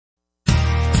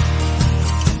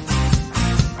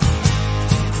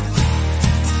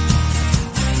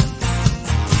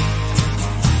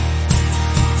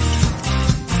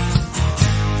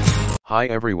Hi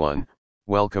everyone,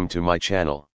 welcome to my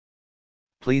channel.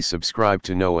 Please subscribe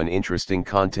to know an interesting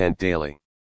content daily.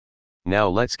 Now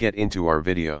let's get into our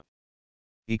video.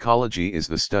 Ecology is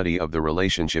the study of the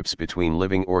relationships between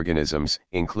living organisms,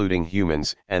 including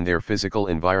humans, and their physical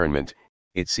environment.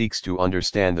 It seeks to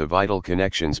understand the vital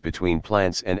connections between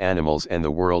plants and animals and the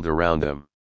world around them.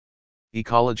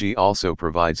 Ecology also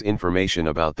provides information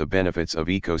about the benefits of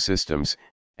ecosystems,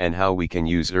 and how we can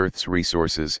use Earth's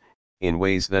resources, in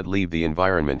ways that leave the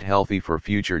environment healthy for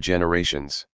future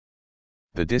generations.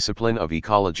 The discipline of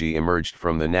ecology emerged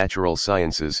from the natural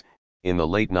sciences, in the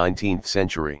late 19th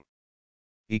century.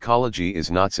 Ecology is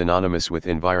not synonymous with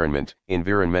environment,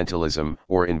 environmentalism,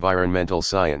 or environmental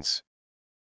science.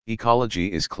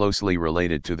 Ecology is closely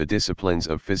related to the disciplines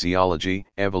of physiology,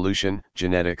 evolution,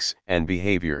 genetics, and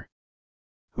behavior.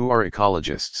 Who are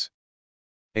ecologists?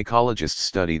 Ecologists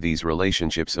study these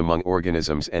relationships among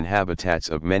organisms and habitats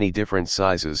of many different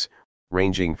sizes,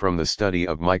 ranging from the study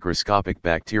of microscopic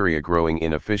bacteria growing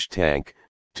in a fish tank,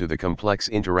 to the complex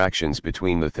interactions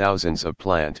between the thousands of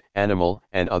plant, animal,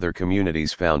 and other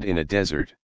communities found in a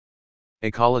desert.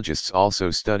 Ecologists also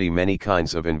study many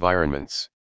kinds of environments.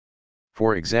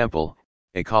 For example,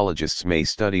 ecologists may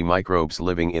study microbes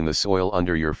living in the soil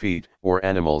under your feet, or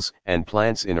animals and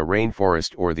plants in a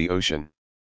rainforest or the ocean.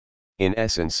 In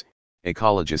essence,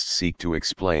 ecologists seek to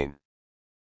explain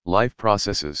life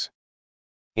processes,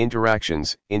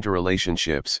 interactions,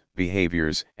 interrelationships,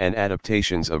 behaviors, and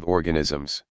adaptations of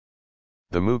organisms,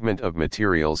 the movement of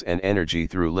materials and energy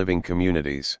through living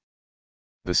communities,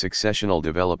 the successional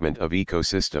development of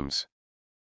ecosystems,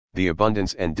 the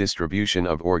abundance and distribution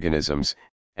of organisms,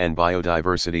 and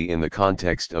biodiversity in the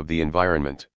context of the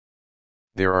environment.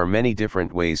 There are many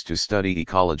different ways to study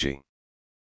ecology.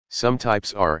 Some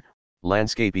types are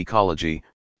landscape ecology,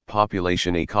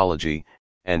 population ecology,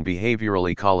 and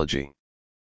behavioral ecology.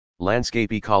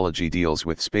 Landscape ecology deals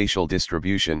with spatial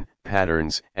distribution,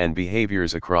 patterns, and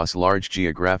behaviors across large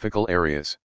geographical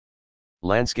areas.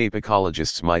 Landscape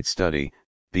ecologists might study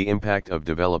the impact of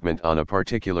development on a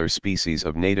particular species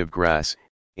of native grass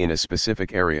in a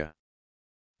specific area.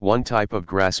 One type of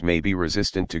grass may be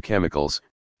resistant to chemicals,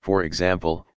 for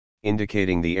example,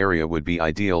 indicating the area would be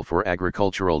ideal for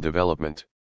agricultural development.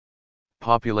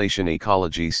 Population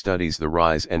ecology studies the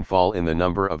rise and fall in the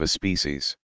number of a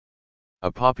species.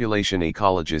 A population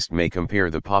ecologist may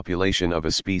compare the population of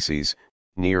a species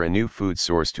near a new food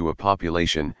source to a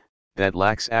population that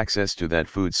lacks access to that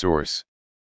food source.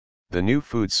 The new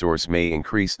food source may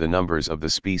increase the numbers of the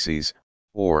species,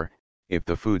 or, if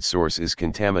the food source is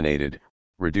contaminated,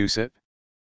 reduce it.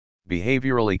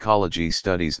 Behavioral ecology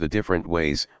studies the different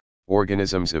ways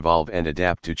organisms evolve and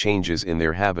adapt to changes in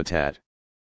their habitat.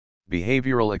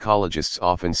 Behavioral ecologists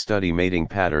often study mating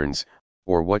patterns,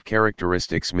 or what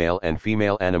characteristics male and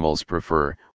female animals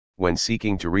prefer when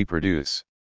seeking to reproduce.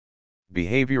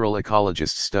 Behavioral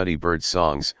ecologists study bird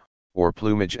songs, or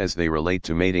plumage as they relate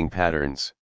to mating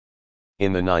patterns.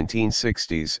 In the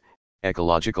 1960s,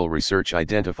 ecological research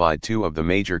identified two of the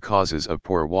major causes of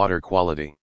poor water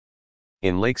quality.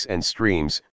 In lakes and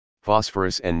streams,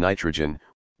 phosphorus and nitrogen,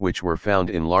 which were found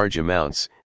in large amounts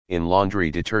in laundry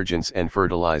detergents and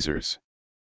fertilizers.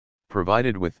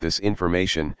 Provided with this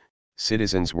information,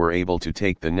 citizens were able to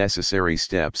take the necessary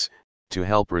steps to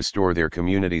help restore their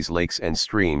communities' lakes and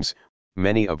streams,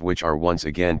 many of which are once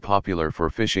again popular for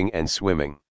fishing and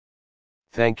swimming.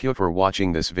 Thank you for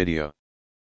watching this video.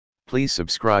 Please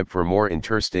subscribe for more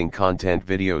interesting content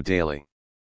video daily.